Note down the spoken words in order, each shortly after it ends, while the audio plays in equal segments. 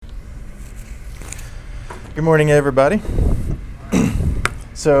Good morning, everybody.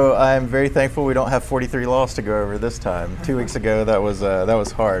 So I'm very thankful we don't have 43 laws to go over this time. 2 weeks ago, that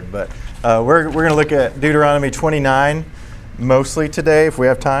was hard. But we're going to look at Deuteronomy 29 mostly today. If we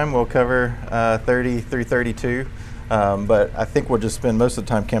have time, we'll cover 30 through 32. But I think we'll just spend most of the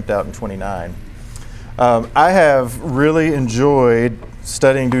time camped out in 29. I have really enjoyed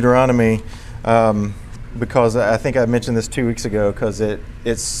studying Deuteronomy because I think I mentioned this 2 weeks ago because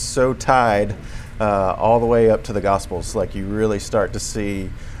it's so tied all the way up to the Gospels. Like you really start to see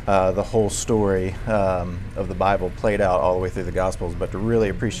the whole story of the Bible played out all the way through the Gospels. But to really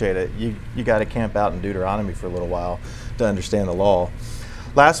appreciate it, you got to camp out in Deuteronomy for a little while to understand the law.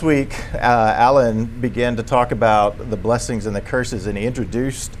 Last week, Alan began to talk about the blessings and the curses, and he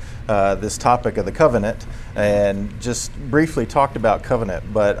introduced this topic of the covenant and just briefly talked about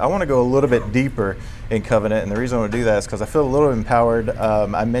covenant. But I want to go a little bit deeper in covenant, and the reason I want to do that is because I feel a little empowered.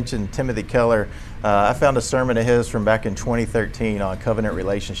 I mentioned Timothy Keller. I found a sermon of his from back in 2013 on covenant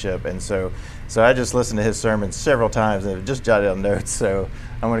relationship, and so I just listened to his sermon several times and just jotted down notes. So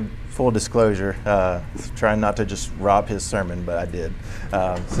I'm going to, full disclosure, trying not to just rob his sermon, but I did.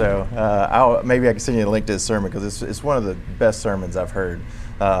 Maybe I can send you a link to his sermon because it's one of the best sermons I've heard.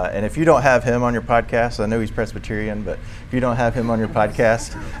 And if you don't have him on your podcast, I know he's Presbyterian, but if you don't have him on your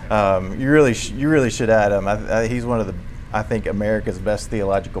podcast, you really should add him. He's one of the, I think, America's best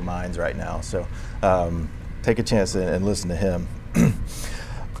theological minds right now. So take a chance and listen to him.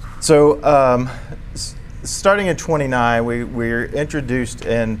 So starting in 29, we're introduced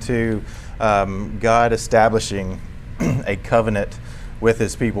into God establishing a covenant with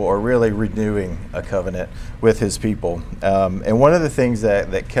his people, or really renewing a covenant with his people. And one of the things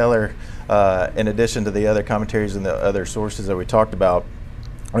that Keller, in addition to the other commentaries and the other sources that we talked about,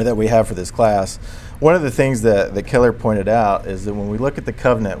 or that we have for this class, one of the things that Keller pointed out is that when we look at the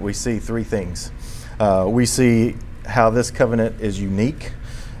covenant, we see three things. We see how this covenant is unique,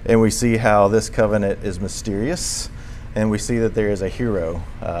 and we see how this covenant is mysterious, and we see that there is a hero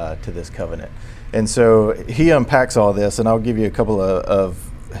to this covenant. And so he unpacks all this, and I'll give you a couple of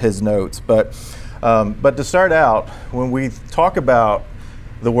his notes. But to start out, when we talk about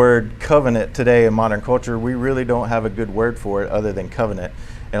the word covenant today in modern culture, we really don't have a good word for it other than covenant.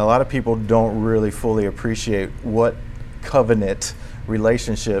 And a lot of people don't really fully appreciate what covenant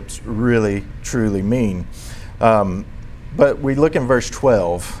relationships really, truly mean. But we look in verse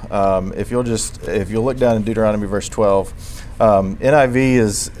 12. If you'll look down in Deuteronomy verse 12, NIV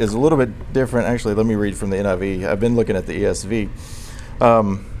is a little bit different. Actually, let me read from the NIV. I've been looking at the ESV.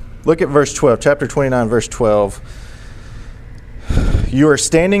 Look at verse 12, chapter 29, verse 12. You are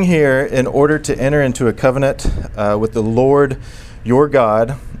standing here in order to enter into a covenant with the Lord your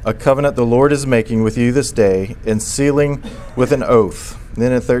God, a covenant the Lord is making with you this day, and sealing with an oath.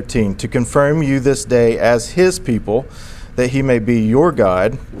 Then in 13, to confirm you this day as his people, that he may be your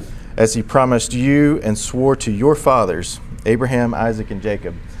God, as he promised you and swore to your fathers, Abraham, Isaac, and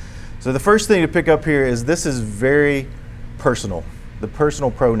Jacob. So the first thing to pick up here is this is very personal, the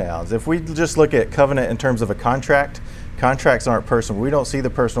personal pronouns. If we just look at covenant in terms of a contract, contracts aren't personal. We don't see the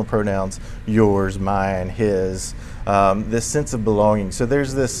personal pronouns, yours, mine, his, this sense of belonging. So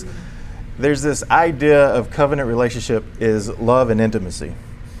there's this idea of covenant relationship is love and intimacy.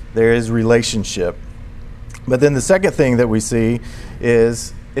 There is relationship. But then the second thing that we see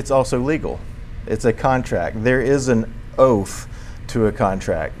is it's also legal. It's a contract. There is an oath to a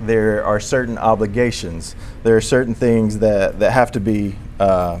contract. There are certain obligations. There are certain things that have to be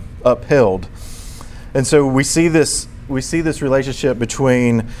upheld. And so we see this relationship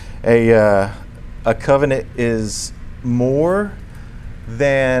between a covenant is more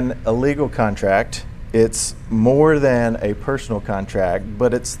than a legal contract. It's more than a personal contract,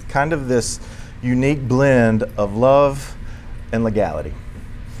 but it's kind of this unique blend of love and legality.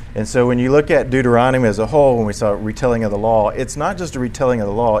 And so when you look at Deuteronomy as a whole, when we saw retelling of the law, it's not just a retelling of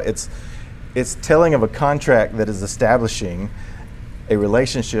the law, it's telling of a contract that is establishing a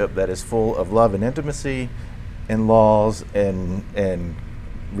relationship that is full of love and intimacy and laws and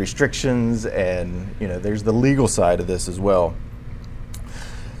restrictions, and there's the legal side of this as well.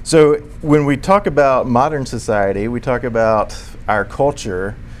 So when we talk about modern society, we talk about our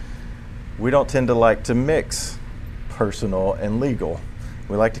culture, we don't tend to like to mix personal and legal.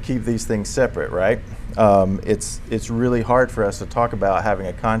 We like to keep these things separate, right? It's really hard for us to talk about having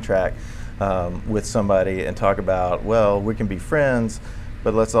a contract with somebody and talk about, well, we can be friends,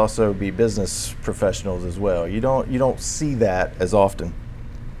 but let's also be business professionals as well. You don't see that as often.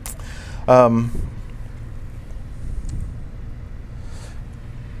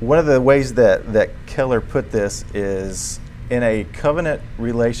 One of the ways that Keller put this is in a covenant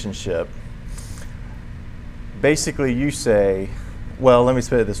relationship, basically you say, well, let me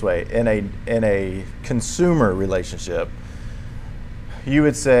put it this way. In a consumer relationship, you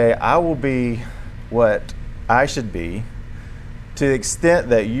would say, I will be what I should be to the extent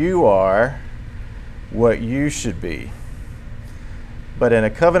that you are what you should be. But in a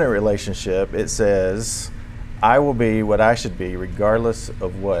covenant relationship, it says, I will be what I should be regardless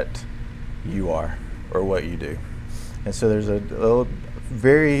of what you are or what you do. And so there's a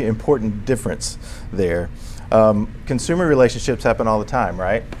very important difference there. Consumer relationships happen all the time,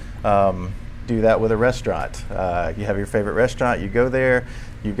 right? Do that with a restaurant. You have your favorite restaurant, you go there,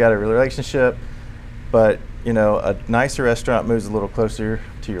 you've got a relationship, but a nicer restaurant moves a little closer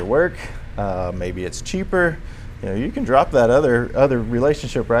to your work. Maybe it's cheaper. You can drop that other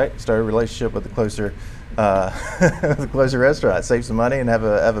relationship, right? Start a relationship with a closer restaurant, save some money, and have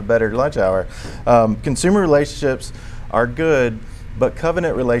a better lunch hour. Consumer relationships are good, but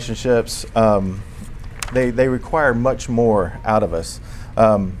covenant relationships they require much more out of us.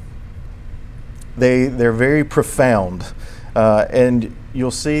 They're very profound, and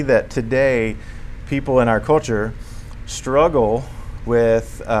you'll see that today people in our culture struggle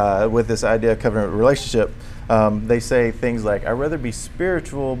with this idea of covenant relationship. They say things like, I'd rather be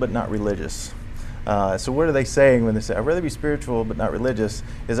spiritual but not religious. So what are they saying when they say, I'd rather be spiritual but not religious?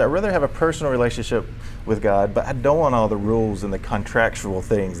 Is I'd rather have a personal relationship with God, but I don't want all the rules and the contractual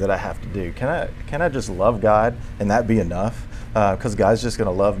things that I have to do. Can I just love God and that be enough? Because God's just going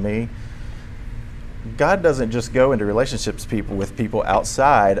to love me. God doesn't just go into relationships with people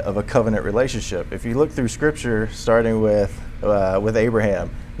outside of a covenant relationship. If you look through Scripture, starting with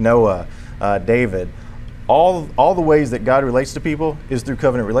Abraham, Noah, David, all the ways that God relates to people is through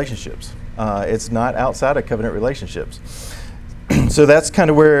covenant relationships. It's not outside of covenant relationships. So that's kind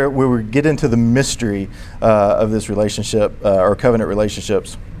of where we get into the mystery of this relationship or covenant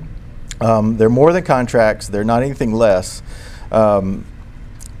relationships. They're more than contracts. They're not anything less.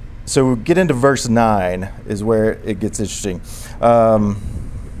 So we get into verse 9 is where it gets interesting.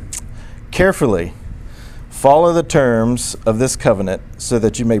 Carefully follow the terms of this covenant so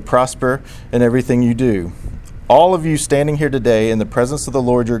that you may prosper in everything you do. All of you standing here today in the presence of the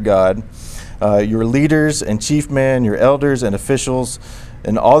Lord your God, your leaders and chief men, your elders and officials,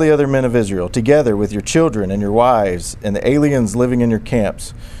 and all the other men of Israel, together with your children and your wives and the aliens living in your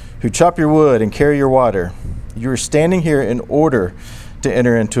camps, who chop your wood and carry your water. You are standing here in order to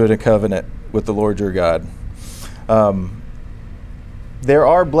enter into a covenant with the Lord your God. There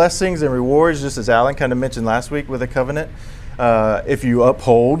are blessings and rewards, just as Alan kind of mentioned last week with a covenant. If you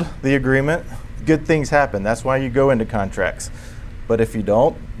uphold the agreement, good things happen. That's why you go into contracts. But if you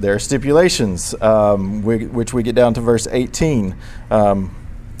don't, there are stipulations, which we get down to verse 18.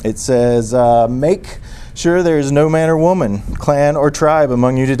 It says, make sure there is no man or woman, clan or tribe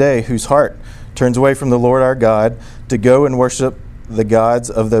among you today whose heart turns away from the Lord our God to go and worship the gods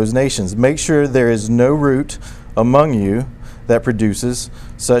of those nations. Make sure there is no root among you that produces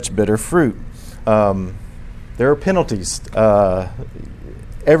such bitter fruit. There are penalties.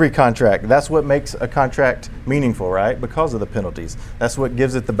 Every contract, that's what makes a contract meaningful, right? Because of the penalties. That's what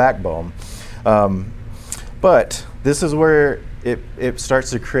gives it the backbone. But this is where it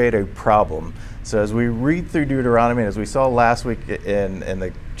starts to create a problem. So as we read through Deuteronomy, as we saw last week in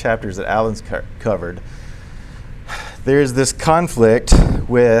the chapters that Alan's covered, there's this conflict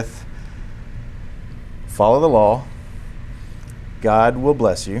with follow the law, God will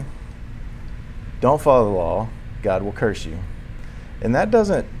bless you. Don't follow the law, God will curse you. And that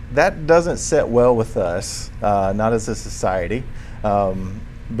doesn't set well with us, not as a society,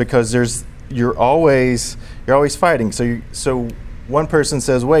 because you're always fighting. So one person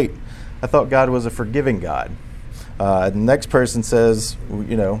says, "Wait, I thought God was a forgiving God." The next person says,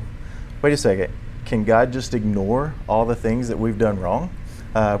 "Wait a second, can God just ignore all the things that we've done wrong?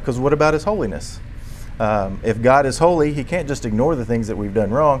 Because what about His holiness? If God is holy, He can't just ignore the things that we've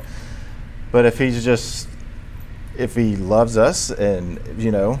done wrong. But if He loves us and,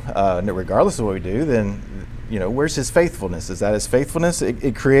 regardless of what we do, then, where's His faithfulness? Is that His faithfulness?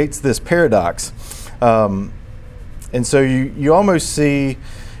 It creates this paradox. And so you almost see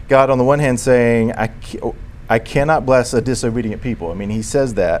God on the one hand saying, I cannot bless a disobedient people. I mean, He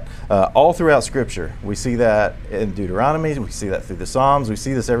says that all throughout Scripture. We see that in Deuteronomy. We see that through the Psalms. We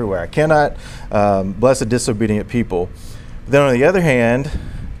see this everywhere. I cannot bless a disobedient people. But then on the other hand,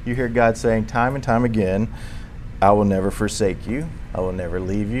 you hear God saying time and time again, I will never forsake you. I will never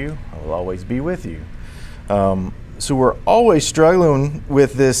leave you. I will always be with you. So we're always struggling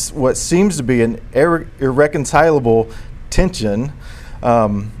with this, what seems to be an irreconcilable tension.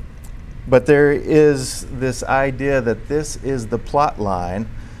 But there is this idea that this is the plot line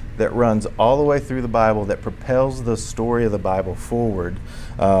that runs all the way through the Bible that propels the story of the Bible forward.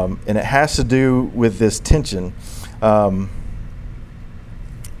 And it has to do with this tension.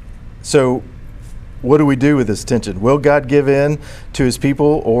 So what do we do with this tension? Will God give in to his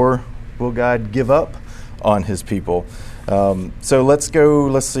people, or will God give up on his people? So let's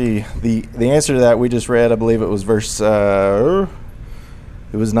see. The answer to that we just read, I believe it was verse, it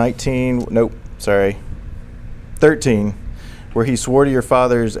was 13, where he swore to your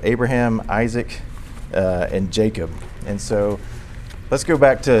fathers, Abraham, Isaac, and Jacob. And so let's go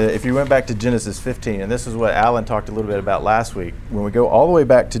back to, if you went back to Genesis 15, and this is what Alan talked a little bit about last week. When we go all the way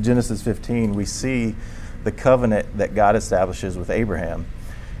back to Genesis 15, we see the covenant that God establishes with Abraham.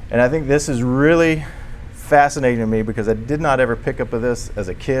 And I think this is really fascinating to me because I did not ever pick up with this as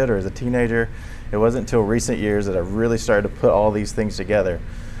a kid or as a teenager. It wasn't until recent years that I really started to put all these things together.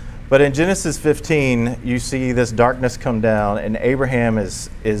 But in Genesis 15, you see this darkness come down, and Abraham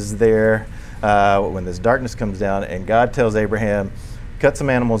is there when this darkness comes down, and God tells Abraham, cut some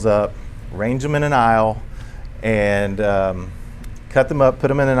animals up, range them in an aisle, and cut them up, put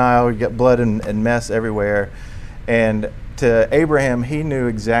them in an aisle, you get blood and mess everywhere. And to Abraham, he knew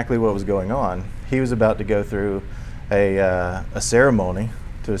exactly what was going on. He was about to go through a ceremony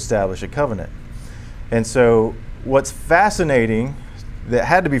to establish a covenant. And so what's fascinating, that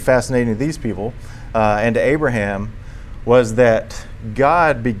had to be fascinating to these people and to Abraham, was that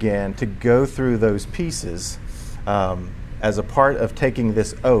God began to go through those pieces as a part of taking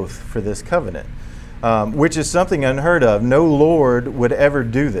this oath for this covenant, which is something unheard of. No Lord would ever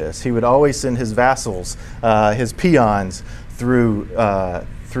do this. He would always send his vassals, his peons,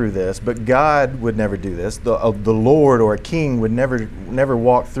 through this, but God would never do this. The Lord or a king would never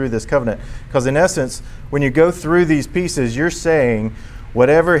walk through this covenant, because in essence, when you go through these pieces, you're saying,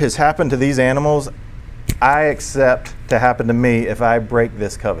 whatever has happened to these animals, I accept to happen to me if I break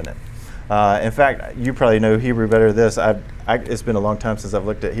this covenant. In fact, you probably know Hebrew better than this. It's been a long time since I've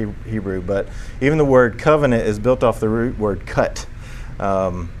looked at Hebrew, but even the word covenant is built off the root word cut,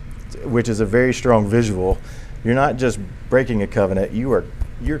 which is a very strong visual. You're not just breaking a covenant, you're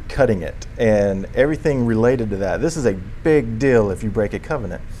cutting it, and everything related to that. This is a big deal if you break a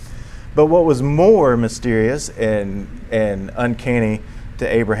covenant. But what was more mysterious and uncanny to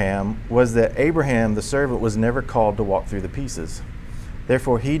Abraham was that Abraham, the servant, was never called to walk through the pieces.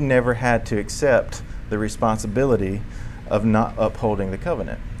 Therefore, he never had to accept the responsibility of not upholding the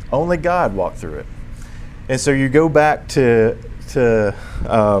covenant. Only God walked through it. And so you go back to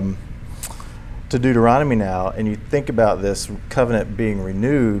Deuteronomy now, and you think about this covenant being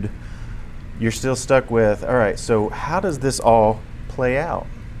renewed, you're still stuck with, all right, so how does this all play out?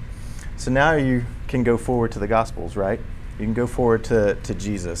 So now you can go forward to the Gospels, right? You can go forward to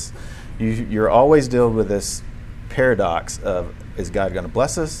Jesus. You're always dealing with this paradox of, is God going to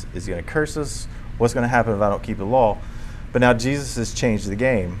bless us? Is he going to curse us? What's going to happen if I don't keep the law? But now Jesus has changed the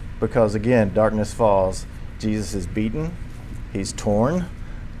game, because again, darkness falls. Jesus is beaten. He's torn.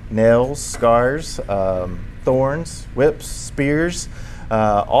 Nails, scars, thorns, whips, spears,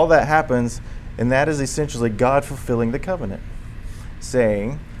 all that happens, and that is essentially God fulfilling the covenant,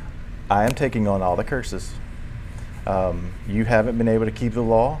 saying, I am taking on all the curses. You haven't been able to keep the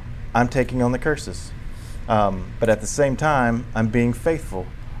law. I'm taking on the curses. But at the same time, I'm being faithful.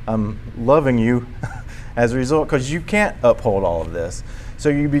 I'm loving you as a result, because you can't uphold all of this. So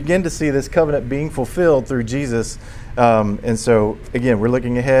you begin to see this covenant being fulfilled through Jesus. And so, again, we're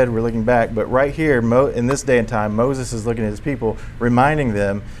looking ahead, we're looking back. But right here, in this day and time, Moses is looking at his people, reminding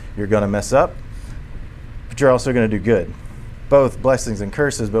them, you're going to mess up, but you're also going to do good. Both blessings and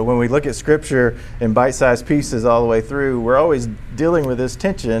curses. But when we look at Scripture in bite-sized pieces all the way through, we're always dealing with this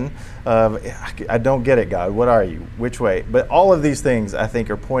tension of, I don't get it, God. What are you? Which way? But all of these things, I think,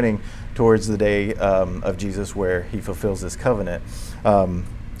 are pointing towards the day of Jesus where he fulfills this covenant.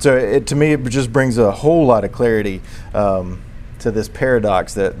 So to me, it just brings a whole lot of clarity to this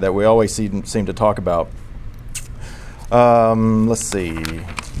paradox that we always seem to talk about. Let's see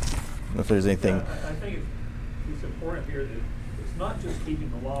if there's anything. Yeah, I think it's important here that it's not just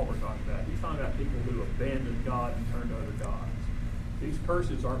keeping the law we're talking about. He's talking about people who abandon God and turn to other gods. These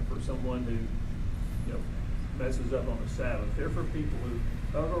curses aren't for someone who messes up on the Sabbath. They're for people who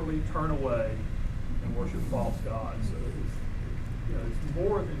utterly turn away and worship false gods. So it's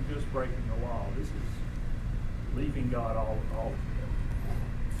more than just breaking the law. This is leaving God altogether.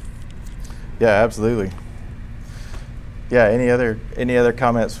 Yeah, absolutely. Yeah. Any other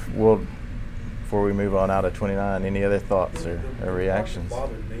comments? Before we move on out of 29, any other thoughts or reactions? What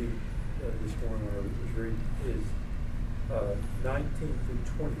bothered me this morning when I was reading is 19 through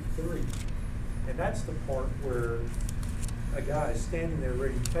 23, and that's the part where a guy is standing there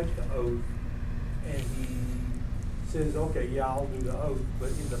ready to take the oath, and he says, okay, yeah, I'll do the oath, but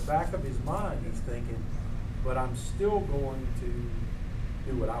in the back of his mind, he's thinking, but I'm still going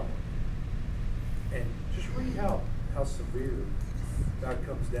to do what I want. And just read how severe God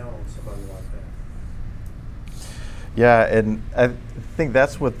comes down on somebody like that. Yeah, and I think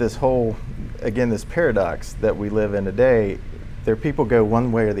that's what this whole, again, this paradox that we live in today, there people go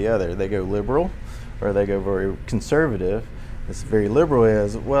one way or the other. They go liberal or they go very conservative. This very liberal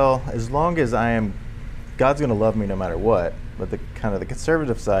is, well, as long as I am, God's going to love me no matter what. But the kind of the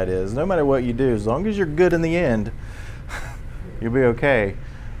conservative side is, no matter what you do, as long as you're good in the end, you'll be okay.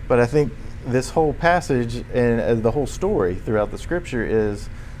 But I think this whole passage and the whole story throughout the scripture is,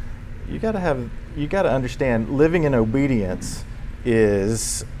 you got to understand, living in obedience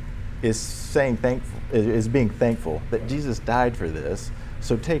is being thankful that Jesus died for this.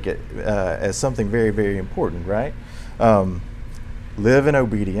 So take it as something very, very important, right? Live in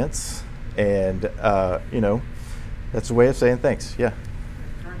obedience, and that's a way of saying thanks. Yeah.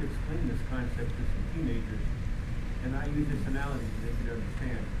 I'm trying to explain this concept to some teenagers, and I use this analogy so they could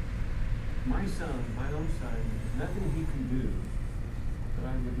understand. My son, my own son, nothing he can do that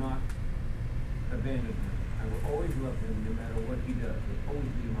I would not abandon him. I will always love him no matter what he does. He'll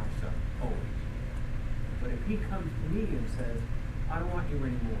always be my son, always. But if he comes to me and says, I don't want you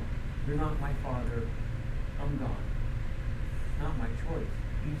anymore, you're not my father, I'm gone. It's not my choice.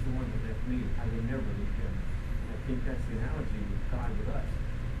 He's the one that left me. I will never leave him. And I think that's the analogy with God with us.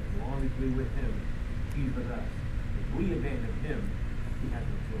 As long as we're with him, he's with us. If we abandon him, he has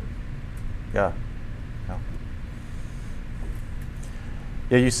no choice. Yeah.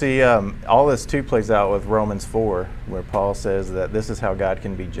 Yeah, you see, all this too plays out with Romans 4, where Paul says that this is how God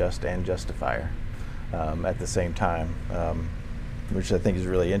can be just and justifier at the same time, which I think is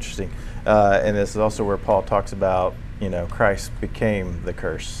really interesting. And this is also where Paul talks about, Christ became the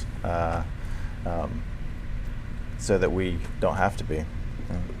curse so that we don't have to be.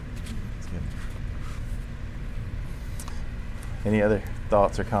 Any other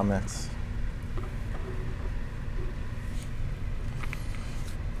thoughts or comments?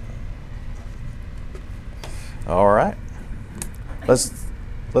 All right, let's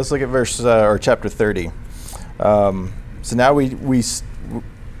look at verse or chapter 30. So now we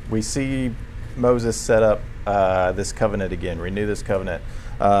see Moses set up this covenant again, renew this covenant.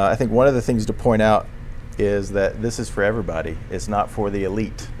 I think one of the things to point out is that this is for everybody. It's not for the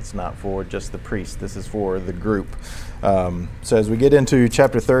elite. It's not for just the priests. This is for the group. So as we get into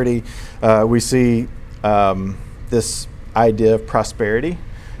chapter 30, we see this idea of prosperity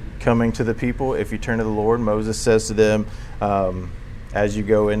coming to the people. If you turn to the Lord, Moses says to them, as you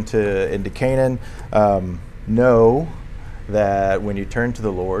go into Canaan, know that when you turn to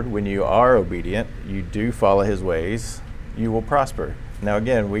the Lord, when you are obedient, you do follow his ways, you will prosper. Now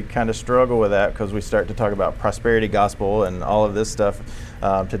again, we kind of struggle with that because we start to talk about prosperity gospel and all of this stuff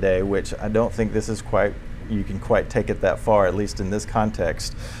today, which I don't think this is you can quite take it that far, at least in this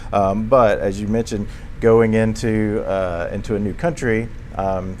context. But as you mentioned, going into a new country,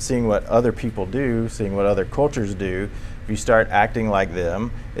 seeing what other people do, seeing what other cultures do, if you start acting like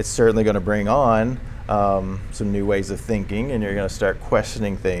them, it's certainly going to bring on some new ways of thinking, and you're going to start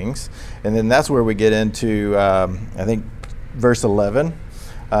questioning things. And then that's where we get into, I think, verse 11.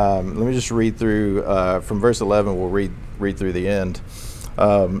 Let me just read through, from verse 11, we'll read through the end.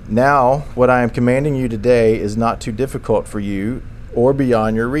 Now, what I am commanding you today is not too difficult for you or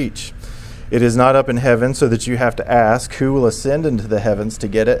beyond your reach. It is not up in heaven so that you have to ask, who will ascend into the heavens to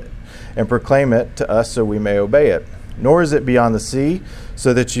get it and proclaim it to us so we may obey it. Nor is it beyond the sea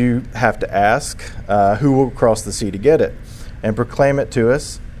so that you have to ask, who will cross the sea to get it and proclaim it to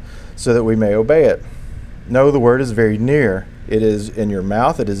us so that we may obey it. No, the word is very near. It is in your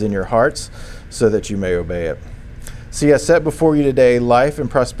mouth, it is in your hearts, so that you may obey it. See, I set before you today life and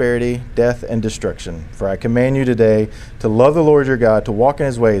prosperity, death and destruction. For I command you today to love the Lord your God, to walk in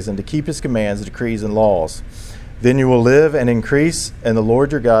his ways, and to keep his commands, decrees, and laws. Then you will live and increase, and the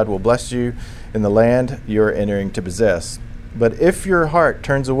Lord your God will bless you in the land you are entering to possess. But if your heart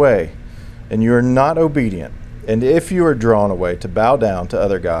turns away, and you are not obedient, and if you are drawn away to bow down to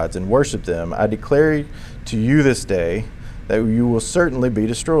other gods and worship them, I declare to you this day that you will certainly be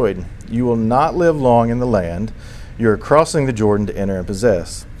destroyed. You will not live long in the land you are crossing the Jordan to enter and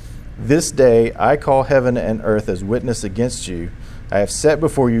possess. This day I call heaven and earth as witness against you. I have set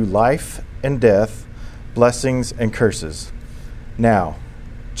before you life and death, blessings and curses. Now,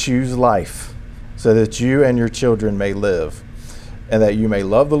 choose life, so that you and your children may live, and that you may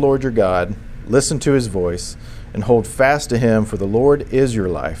love the Lord your God, listen to his voice, and hold fast to him, for the Lord is your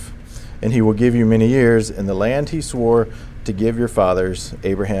life, and he will give you many years in the land he swore to give your fathers,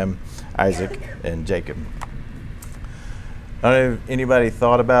 Abraham, Isaac, and Jacob. I don't know if anybody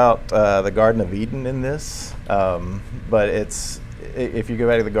thought about the Garden of Eden in this, but if you go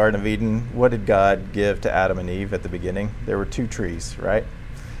back to the Garden of Eden, what did God give to Adam and Eve at the beginning? There were 2 trees, right?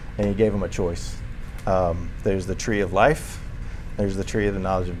 And he gave them a choice. There's the tree of life, there's the tree of the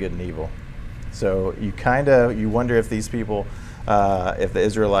knowledge of good and evil. So you wonder if these people, if the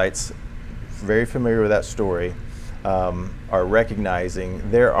Israelites, very familiar with that story, are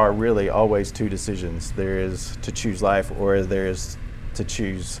recognizing there are really always 2 decisions. There is to choose life, or there is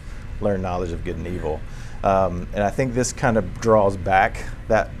to learn knowledge of good and evil. And I think this kind of draws back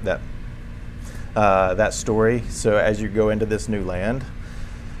that story. So as you go into this new land,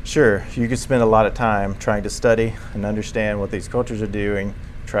 sure, you could spend a lot of time trying to study and understand what these cultures are doing,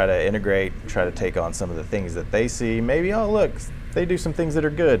 try to integrate, try to take on some of the things that they see. Maybe, oh, look, they do some things that are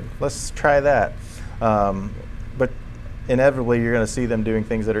good. Let's try that. But inevitably, you're going to see them doing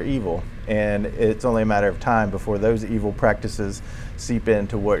things that are evil. And it's only a matter of time before those evil practices seep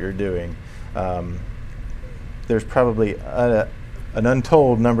into what you're doing. There's probably an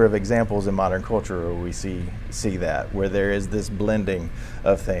untold number of examples in modern culture where we see that, where there is this blending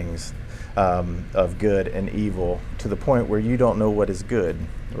of things, of good and evil, to the point where you don't know what is good,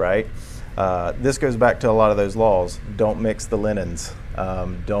 right? This goes back to a lot of those laws. Don't mix the linens.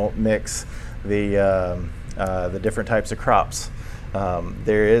 Don't mix the different types of crops.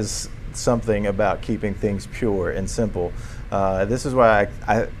 There is something about keeping things pure and simple. This is why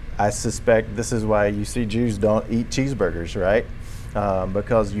I suspect this is why you see Jews don't eat cheeseburgers, right?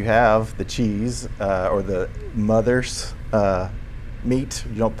 Because you have the cheese or the mother's meat.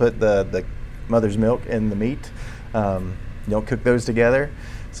 You don't put the mother's milk in the meat. You don't cook those together.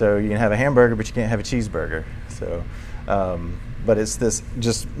 So you can have a hamburger, but you can't have a cheeseburger. So, but it's this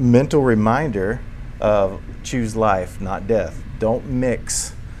just mental reminder of choose life, not death. Don't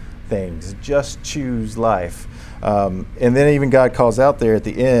mix things. Just choose life. And then even God calls out there at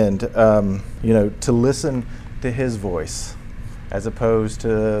the end, to listen to His voice, as opposed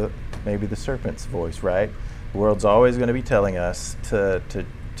to maybe the serpent's voice, right? The world's always going to be telling us to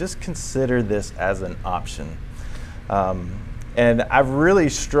just consider this as an option. And I've really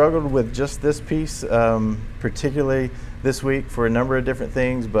struggled with just this piece, particularly this week, for a number of different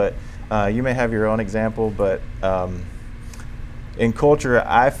things, but you may have your own example. But in culture,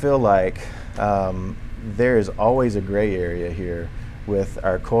 I feel like there is always a gray area here with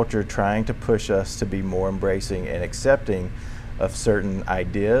our culture trying to push us to be more embracing and accepting of certain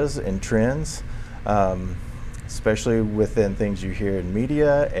ideas and trends, especially within things you hear in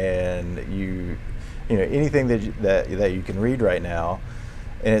media and anything that you can read right now.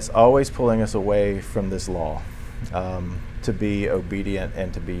 And it's always pulling us away from this law, to be obedient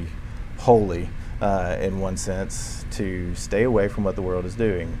and to be holy, in one sense, to stay away from what the world is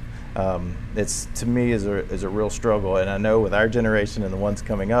doing. It's, to me, is a real struggle, and I know with our generation and the ones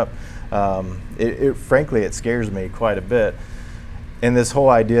coming up, frankly, it scares me quite a bit. And this whole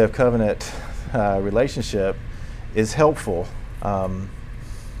idea of covenant relationship is helpful,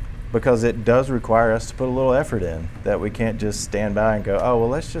 because it does require us to put a little effort in, that we can't just stand by and go, oh, well,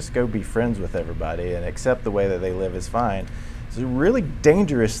 let's just go be friends with everybody and accept the way that they live is fine. It's a really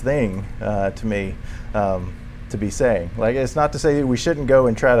dangerous thing to me to be saying. Like, it's not to say that we shouldn't go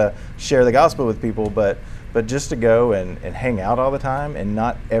and try to share the gospel with people, but just to go and hang out all the time and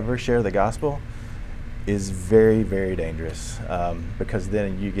not ever share the gospel is very, very dangerous, because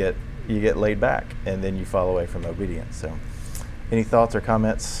then you get laid back and then you fall away from obedience. So, any thoughts or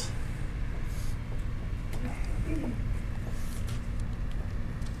comments?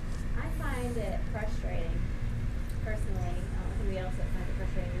 I find it frustrating, personally. Somebody else that finds it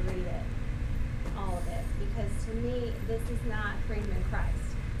frustrating to read it, all of it, because to me, this is not freedom in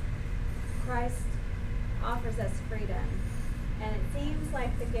Christ. Christ offers us freedom, and it seems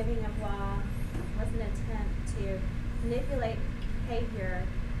like the giving of law was an attempt to manipulate behavior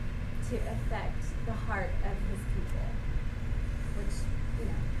to affect the heart of His people, which,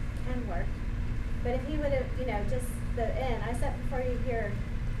 can work. But if He would have, just the end, I set before you here,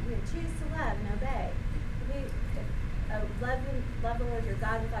 choose to love and obey. Love the Lord your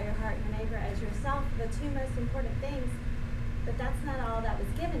God with all your heart and your neighbor as yourself, the 2 most important things, but that's not all that was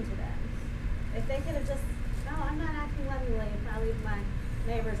given to them. If they could have just, no, I'm not acting lovingly if I leave my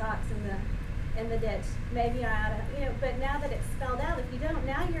neighbor's ox in the ditch, maybe I ought to, but now that it's spelled out, if you don't,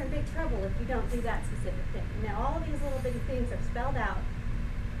 now you're in big trouble if you don't do that specific thing. All of these little bitty things are spelled out.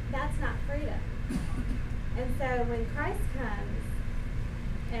 That's not freedom. And so when Christ comes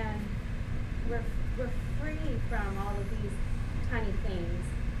and we're free from all of these tiny things,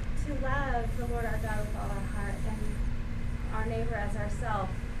 to love the Lord our God with all our heart our neighbor as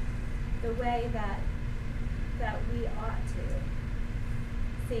ourselves the way that we ought to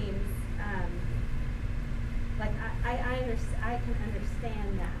seems like I can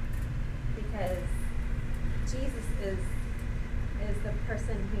understand that, because Jesus is the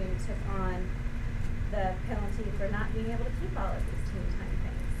person who took on the penalty for not being able to keep all of these teeny tiny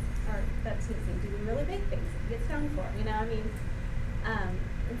things, or that seems to do really big things that he gets stoned for. You know, I mean,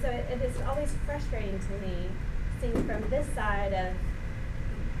 and so it is always frustrating to me seeing from this side of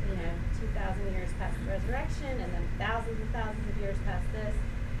 2,000 years past the resurrection, and then thousands and thousands of years past this.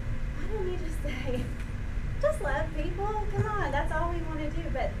 Why don't we just say, just love people? Come on, that's all we want to do.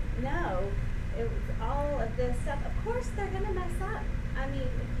 But no, it was all of this stuff. Of course, they're going to mess up. I mean,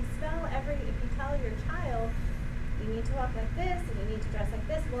 if you tell your child you need to walk like this and you need to dress like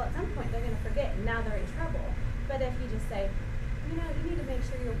this, well, at some point they're going to forget, and now they're in trouble. But if you just say, you need to make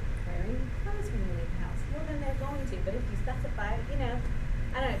sure you're wearing clothes when you leave the house, well, then they're going to. But if you specify, I don't know,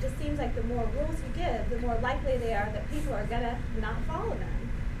 it just seems like the more rules you give, the more likely they are that people are going to not follow them.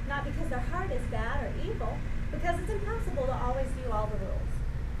 Not because their heart is bad or evil, because it's impossible to always do all the rules.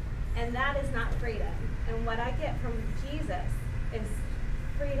 And that is not freedom. And what I get from Jesus is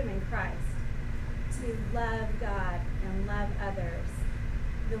freedom in Christ, to love God and love others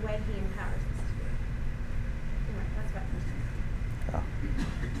the way he empowers us to do. Anyway, that's what Yeah.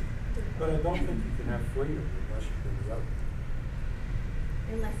 But I don't think you can have freedom unless you've been yoked.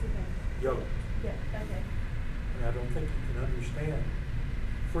 unless you've been. Yoked. Yeah, okay. And I don't think you can understand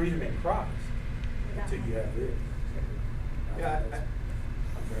freedom in Christ Without until you have this. Yeah, That's-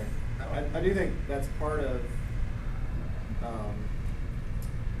 I'm sorry. I do think that's part of,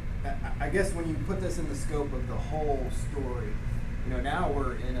 I guess when you put this in the scope of the whole story, now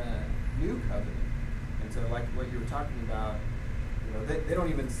we're in a new covenant. And so like what you were talking about, they don't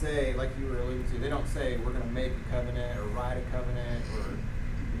even say, like you were alluding to, they don't say we're going to make a covenant or write a covenant, or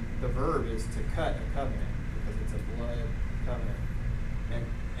the verb is to cut a covenant, because it's a blood covenant.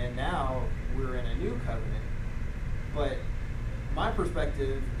 And now we're in a new covenant. But my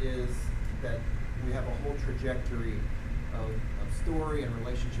perspective is that we have a whole trajectory of story and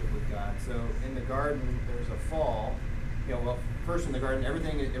relationship with God. So in the garden, there's a fall. First in the garden,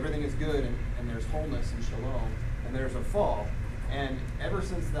 everything is good, and there's wholeness and shalom, and there's a fall. And ever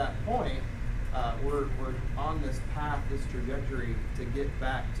since that point, we're on this path, this trajectory to get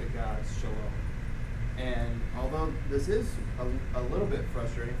back to God's shalom. And although this is a little bit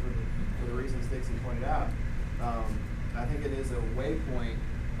frustrating for the reasons Dixie pointed out, I think it is a waypoint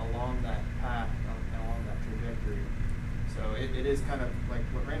along that path, along that trajectory. So it is kind of like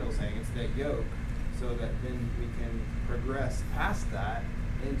what Randall's saying, it's that yoke, so that then we can progress past that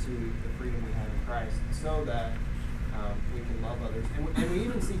into the freedom we have in Christ, so that we can love others. And we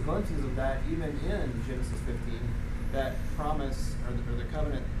even see glimpses of that even in Genesis 15, that promise, or the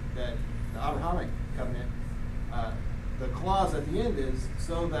covenant, that the Abrahamic covenant, the clause at the end is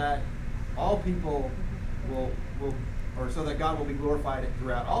so that all people will or so that God will be glorified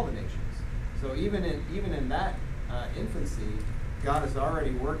throughout all the nations. So even in that infancy, God is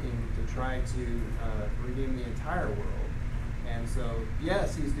already working to try to redeem the entire world. And so,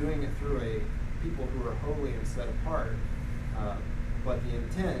 yes, he's doing it through a people who are holy and set apart, but the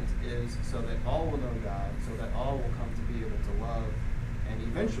intent is so that all will know God, so that all will come to be able to love, and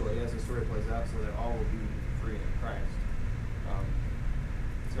eventually, as the story plays out, so that all will be free in Christ.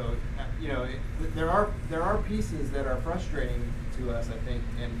 So, there are pieces that are frustrating to us, I think,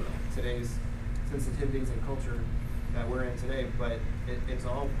 in today's sensitivities and culture that we're in today, but it's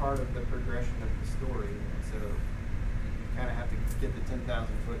all part of the progression of the story, and so you kind of have to get the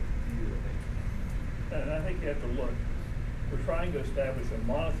 10,000-foot view, I think. And I think you have to look. We're trying to establish a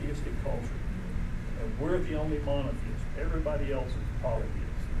monotheistic culture, and we're the only monotheists. Everybody else is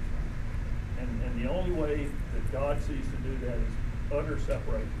polytheists. And the only way that God sees to do that is utter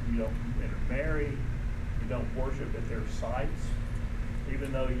separation. You don't intermarry. You don't worship at their sites,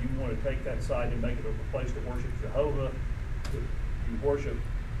 even though you want to take that site and make it a place to worship Jehovah. You worship.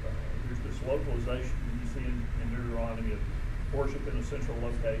 There's this localization you see in Deuteronomy of worship in a central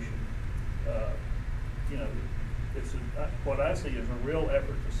location. What I see is a real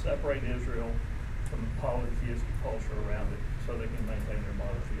effort to separate Israel from the polytheistic culture around it, so they can maintain their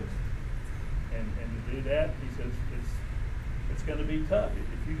monotheism. And to do that, he says it's going to be tough.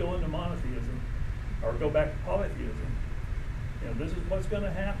 If you go into monotheism or go back to polytheism, this is what's going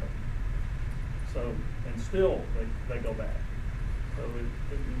to happen. So, and still they go back. So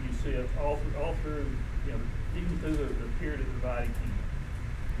you see it all through, even through the period of the dividing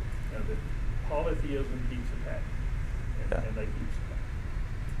kingdom. The polytheism keeps attacking, and they keep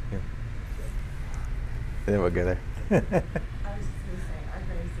attacking. Yeah. Then we'll go there. just gonna say, our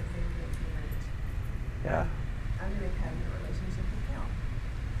greatest example is marriage. Yeah. I'm in a covenant relationship with Cal.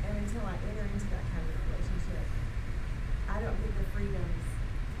 And until I enter into that covenant relationship, I don't get the freedoms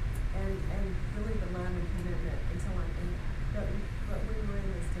and really the love and commitment until I'm in that. But when we're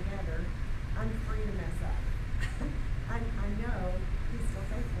in this together, I'm free to mess up. I know he's still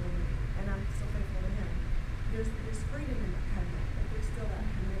faithful to me, and I'm still faithful to him. There's freedom in that covenant, but there's still that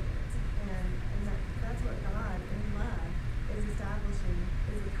commitment. And that's what God in love is establishing,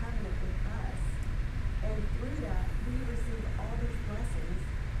 is a covenant with us. And through that, we receive all these blessings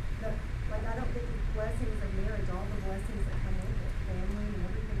that, like, I don't get the blessings of marriage, all the blessings that come with it, family and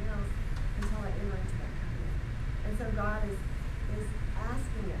everything else, until I enter into that covenant. And so God is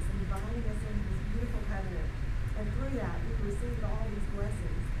asking us, inviting us into this beautiful covenant. And through that, we receive all these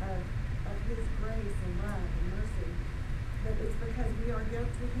blessings of his grace and love and mercy. But it's because we are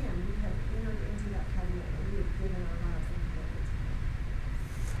yoked with him. We have entered into that covenant, and we have given our lives and commitment to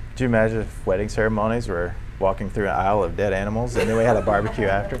him. Do you imagine if wedding ceremonies were walking through an aisle of dead animals and then we had a barbecue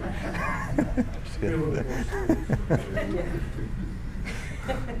after?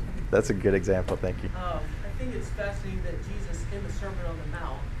 That's a good example. Thank you. I think it's fascinating that Jesus, in the Sermon on the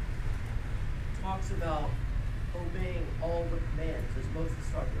Mount, talks about obeying all the commands, as Moses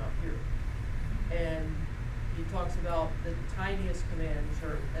talked about here. And he talks about the tiniest commands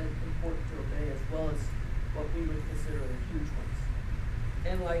are as important to obey as well as what we would consider the huge ones.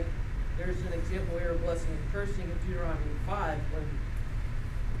 And like, there's an example here of blessing and cursing in Deuteronomy 5 when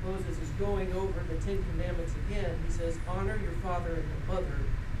Moses is going over the 10 Commandments again. He says, honor your father and your mother,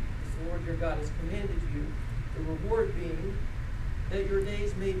 as the Lord your God has commanded you, the reward being that your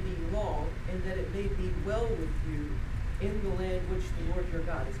days may be long and that it may be well with you in the land which the Lord your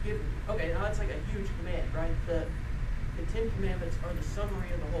God has given you. Okay, now that's like a huge command, right? The 10 Commandments are the summary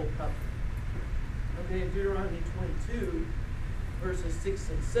of the whole covenant. Okay, in Deuteronomy 22, verses 6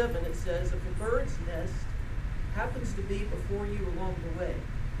 and 7, it says, if a bird's nest happens to be before you along the way,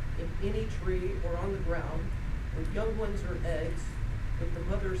 in any tree or on the ground, with young ones or eggs, with the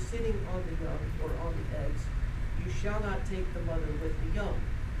mother sitting on the young or on the eggs, you shall not take the mother with the young.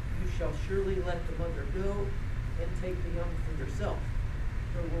 You shall surely let the mother go and take the young for yourself.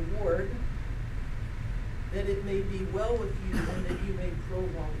 The reward, that it may be well with you and that you may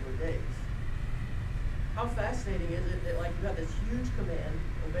prolong your days. How fascinating is it that, like, you have this huge command,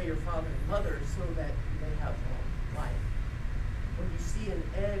 obey your father and mother so that you may have long life. When you see an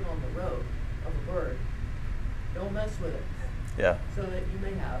egg on the road of a bird, don't mess with it. Yeah. So that you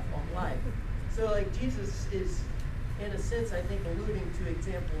may have long life. So, like, Jesus is, in a sense, I think, alluding to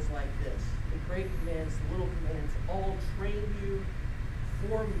examples like this. The great commands, the little commands, all train you,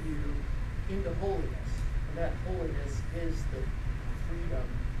 form you into holiness. And that holiness is the freedom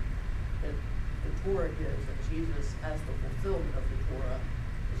that the Torah gives, that Jesus, as the fulfillment of the Torah,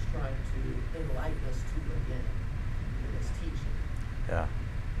 is trying to enlighten us to again in his teaching. Yeah.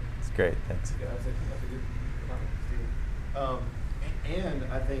 It's great. Thanks. Yeah, that's a good comment, Steve. And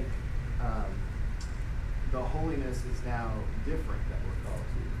I think the holiness is now different that we're called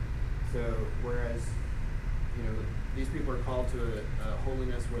to. So whereas, these people are called to a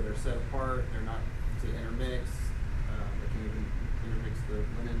holiness where they're set apart, they're not to intermix, they can even intermix the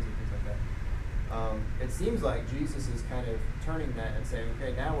linens and things like that. It seems like Jesus is kind of turning that and saying,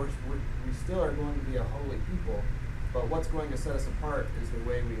 okay, now we still are going to be a holy people, but what's going to set us apart is the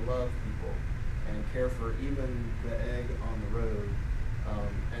way we love people and care for even the egg on the road.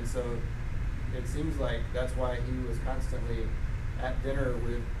 And so it seems like that's why he was constantly at dinner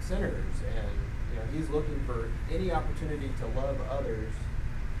with sinners, and he's looking for any opportunity to love others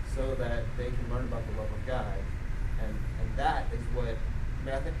so that they can learn about the love of God. And that is what,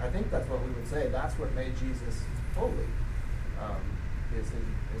 I think that's what we would say. That's what made Jesus holy, is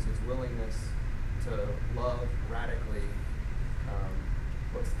his willingness to love radically.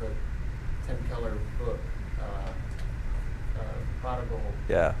 What's the Tim Keller book? Prodigal.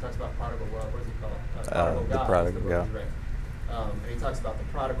 Yeah. Talks about prodigal love. What is it called? Prodigal The God. Prodigal, is the book yeah. he's written. And he talks about the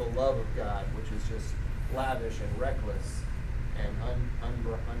prodigal love of God, which is just lavish and reckless and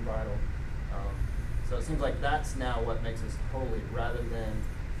unbridled. So it seems like that's now what makes us holy, rather than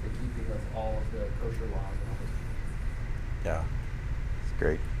the keeping of all of the kosher laws and all this. Yeah. It's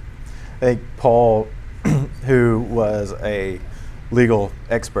great. I think Paul, who was a legal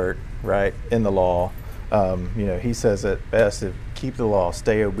expert, right, in the law, he says it best, to keep the law,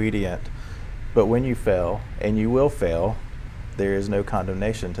 stay obedient. But when you fail, and you will fail, there is no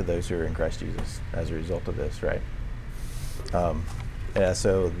condemnation to those who are in Christ Jesus as a result of this, right?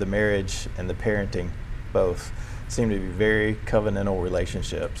 So the marriage and the parenting both seem to be very covenantal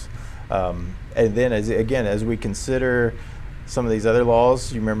relationships. And then as we consider some of these other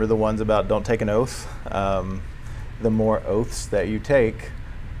laws, you remember the ones about don't take an oath. The more oaths that you take,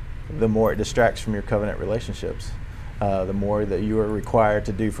 the more it distracts from your covenant relationships. The more that you are required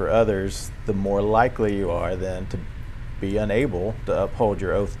to do for others, the more likely you are then to be unable to uphold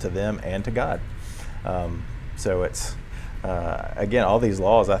your oath to them and to God. So it's, again, all these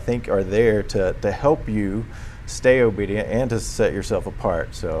laws I think are there to help you stay obedient and to set yourself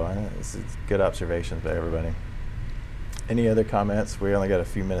apart. So it's good observations by everybody. Any other comments? We only got a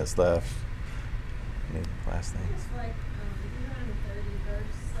few minutes left. Any last things? Just like Deuteronomy 30,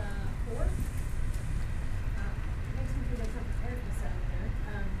 verse 4. Makes me think of something Eric was saying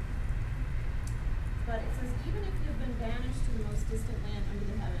there. But it says, even if you have been banished to the most distant land under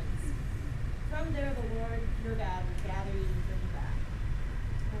the heavens, from there the Lord your God will gather you and bring you back.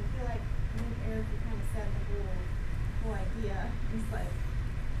 And I feel like Eric, you kind of said the whole idea is like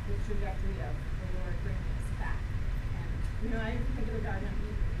the trajectory of the Lord bringing us back. And I didn't think of the Garden of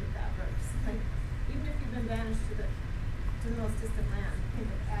Eden with that verse. Like, even if you've been banished to the most distant land, think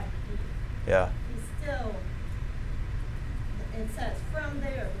of Adam and Eve. Yeah. He's still. It says, from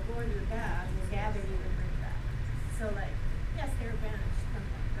there, the Lord your God will gather you and bring you back. So, like, yes, they were banished from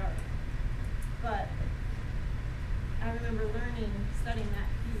the garden. But I remember studying that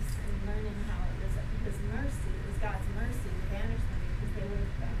piece and learning how it was His mercy, it was God's mercy to banish them because they would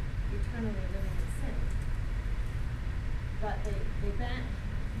have been eternally living in sin. But He banished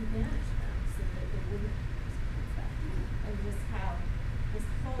them so that they wouldn't experience that. And just how this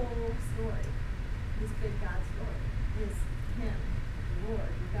whole story, this big God story, is Him, the Lord,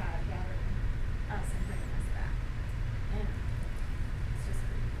 your God, gathering us and bringing us back. And it's just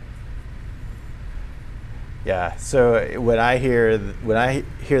pretty cool. Yeah. So when I hear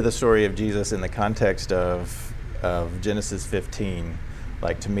the story of Jesus in the context of Genesis 15,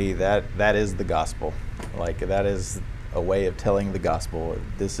 like, to me that is the gospel. Like, that is a way of telling the gospel.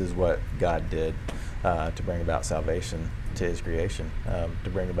 This is what God did to bring about salvation to His creation, to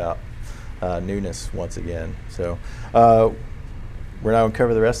bring about newness once again. So we're not going to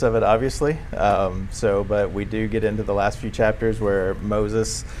cover the rest of it, obviously. But we do get into the last few chapters where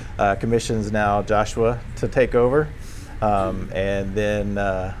Moses commissions now Joshua to take over, and then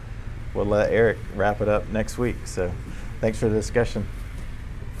we'll let Eric wrap it up next week. So thanks for the discussion.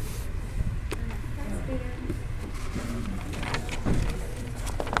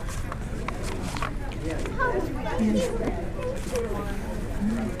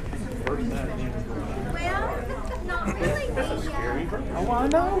 Well, not really. Oh, I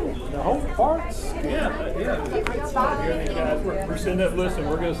know. The whole part's. Yeah. Guys, we're sitting up listening.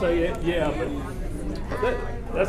 We're going to say yeah, but